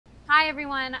Hi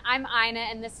everyone, I'm Ina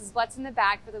and this is what's in the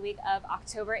bag for the week of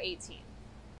October 18th.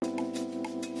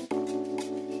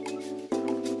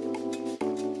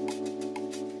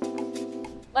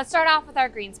 Let's start off with our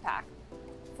greens pack.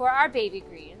 For our baby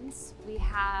greens, we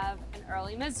have an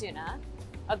Early Mizuna,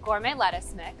 a gourmet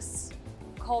lettuce mix,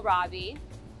 kohlrabi,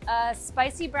 a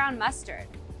spicy brown mustard,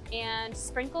 and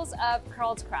sprinkles of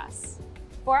curled cress.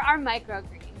 For our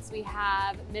microgreens, we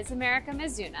have Miz America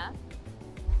Mizuna,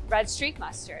 red streak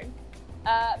mustard,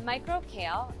 micro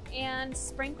kale, and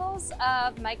sprinkles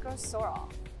of micro sorrel.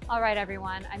 All right,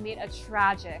 everyone, I made a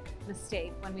tragic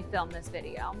mistake when we filmed this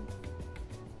video.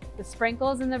 The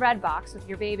sprinkles in the red box with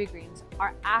your baby greens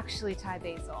are actually Thai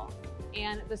basil,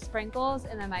 and the sprinkles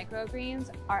in the microgreens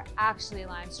are actually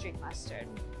lime streak mustard.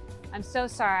 I'm so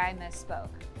sorry I misspoke.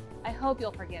 I hope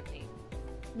you'll forgive me.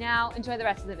 Now, enjoy the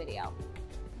rest of the video.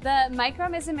 The Micro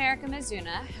Miz America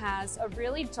Mizuna has a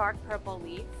really dark purple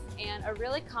leaf and a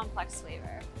really complex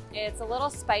flavor. It's a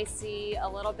little spicy, a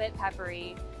little bit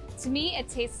peppery. To me, it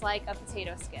tastes like a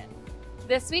potato skin.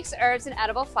 This week's herbs and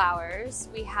edible flowers,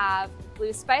 we have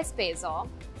Blue Spice Basil,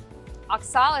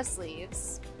 Oxalis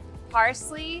leaves,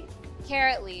 parsley,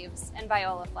 carrot leaves, and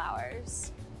viola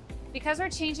flowers. Because we're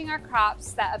changing our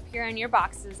crops that appear in your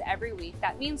boxes every week,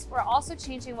 that means we're also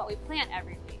changing what we plant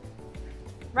every week.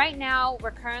 Right now,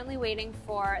 we're currently waiting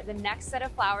for the next set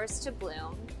of flowers to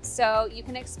bloom, so you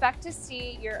can expect to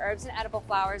see your herbs and edible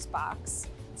flowers box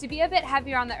to be a bit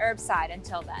heavier on the herb side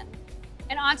until then.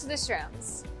 And on to the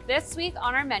shrooms. This week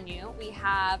on our menu, we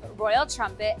have royal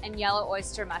trumpet and yellow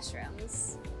oyster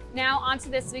mushrooms. Now on to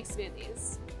this week's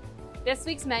smoothies. This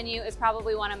week's menu is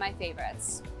probably one of my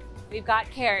favorites. We've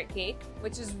got carrot cake,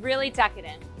 which is really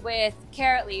decadent, with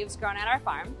carrot leaves grown at our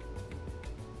farm.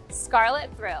 Scarlet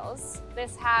Thrills.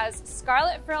 This has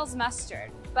Scarlet Frills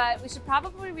mustard, but we should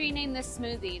probably rename this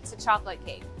smoothie to chocolate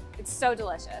cake. It's so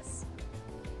delicious.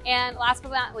 And last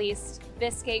but not least,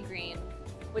 Biscuit Green,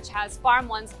 which has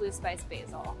Farm.One's Blue Spice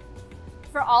Basil.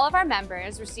 For all of our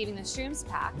members receiving the Shrooms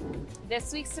Pack,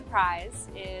 this week's surprise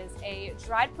is a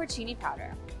dried porcini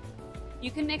powder.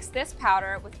 You can mix this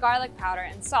powder with garlic powder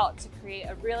and salt to create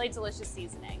a really delicious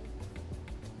seasoning.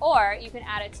 Or you can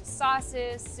add it to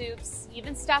sauces, soups,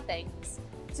 even stuffings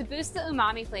to boost the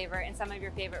umami flavor in some of your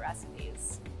favorite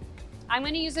recipes. I'm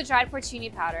going to use the dried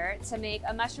porcini powder to make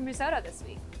a mushroom risotto this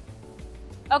week.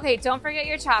 Okay, don't forget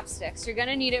your chopsticks. You're going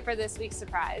to need it for this week's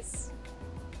surprise.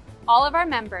 All of our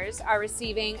members are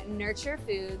receiving NYrture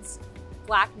Foods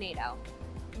Black Natto.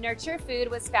 NYrture Food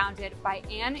was founded by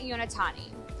Ann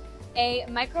Yonatani, a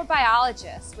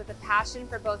microbiologist with a passion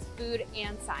for both food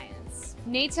and science.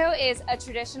 Natto is a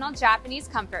traditional Japanese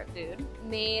comfort food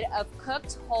made of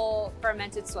cooked whole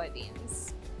fermented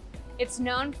soybeans. It's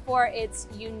known for its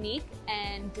unique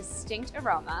and distinct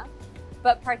aroma,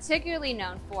 but particularly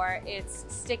known for its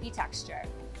sticky texture.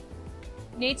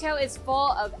 Natto is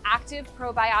full of active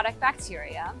probiotic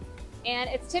bacteria, and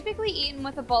it's typically eaten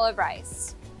with a bowl of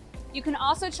rice. You can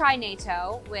also try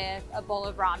natto with a bowl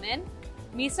of ramen,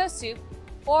 miso soup,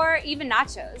 or even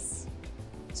nachos.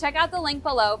 Check out the link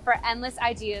below for endless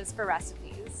ideas for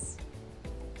recipes.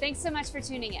 Thanks so much for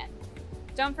tuning in.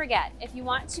 Don't forget, if you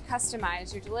want to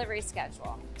customize your delivery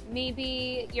schedule,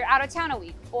 maybe you're out of town a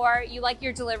week or you like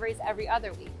your deliveries every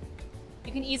other week,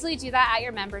 you can easily do that at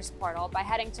your members portal by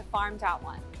heading to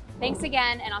Farm.One. Thanks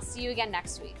again, and I'll see you again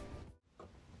next week.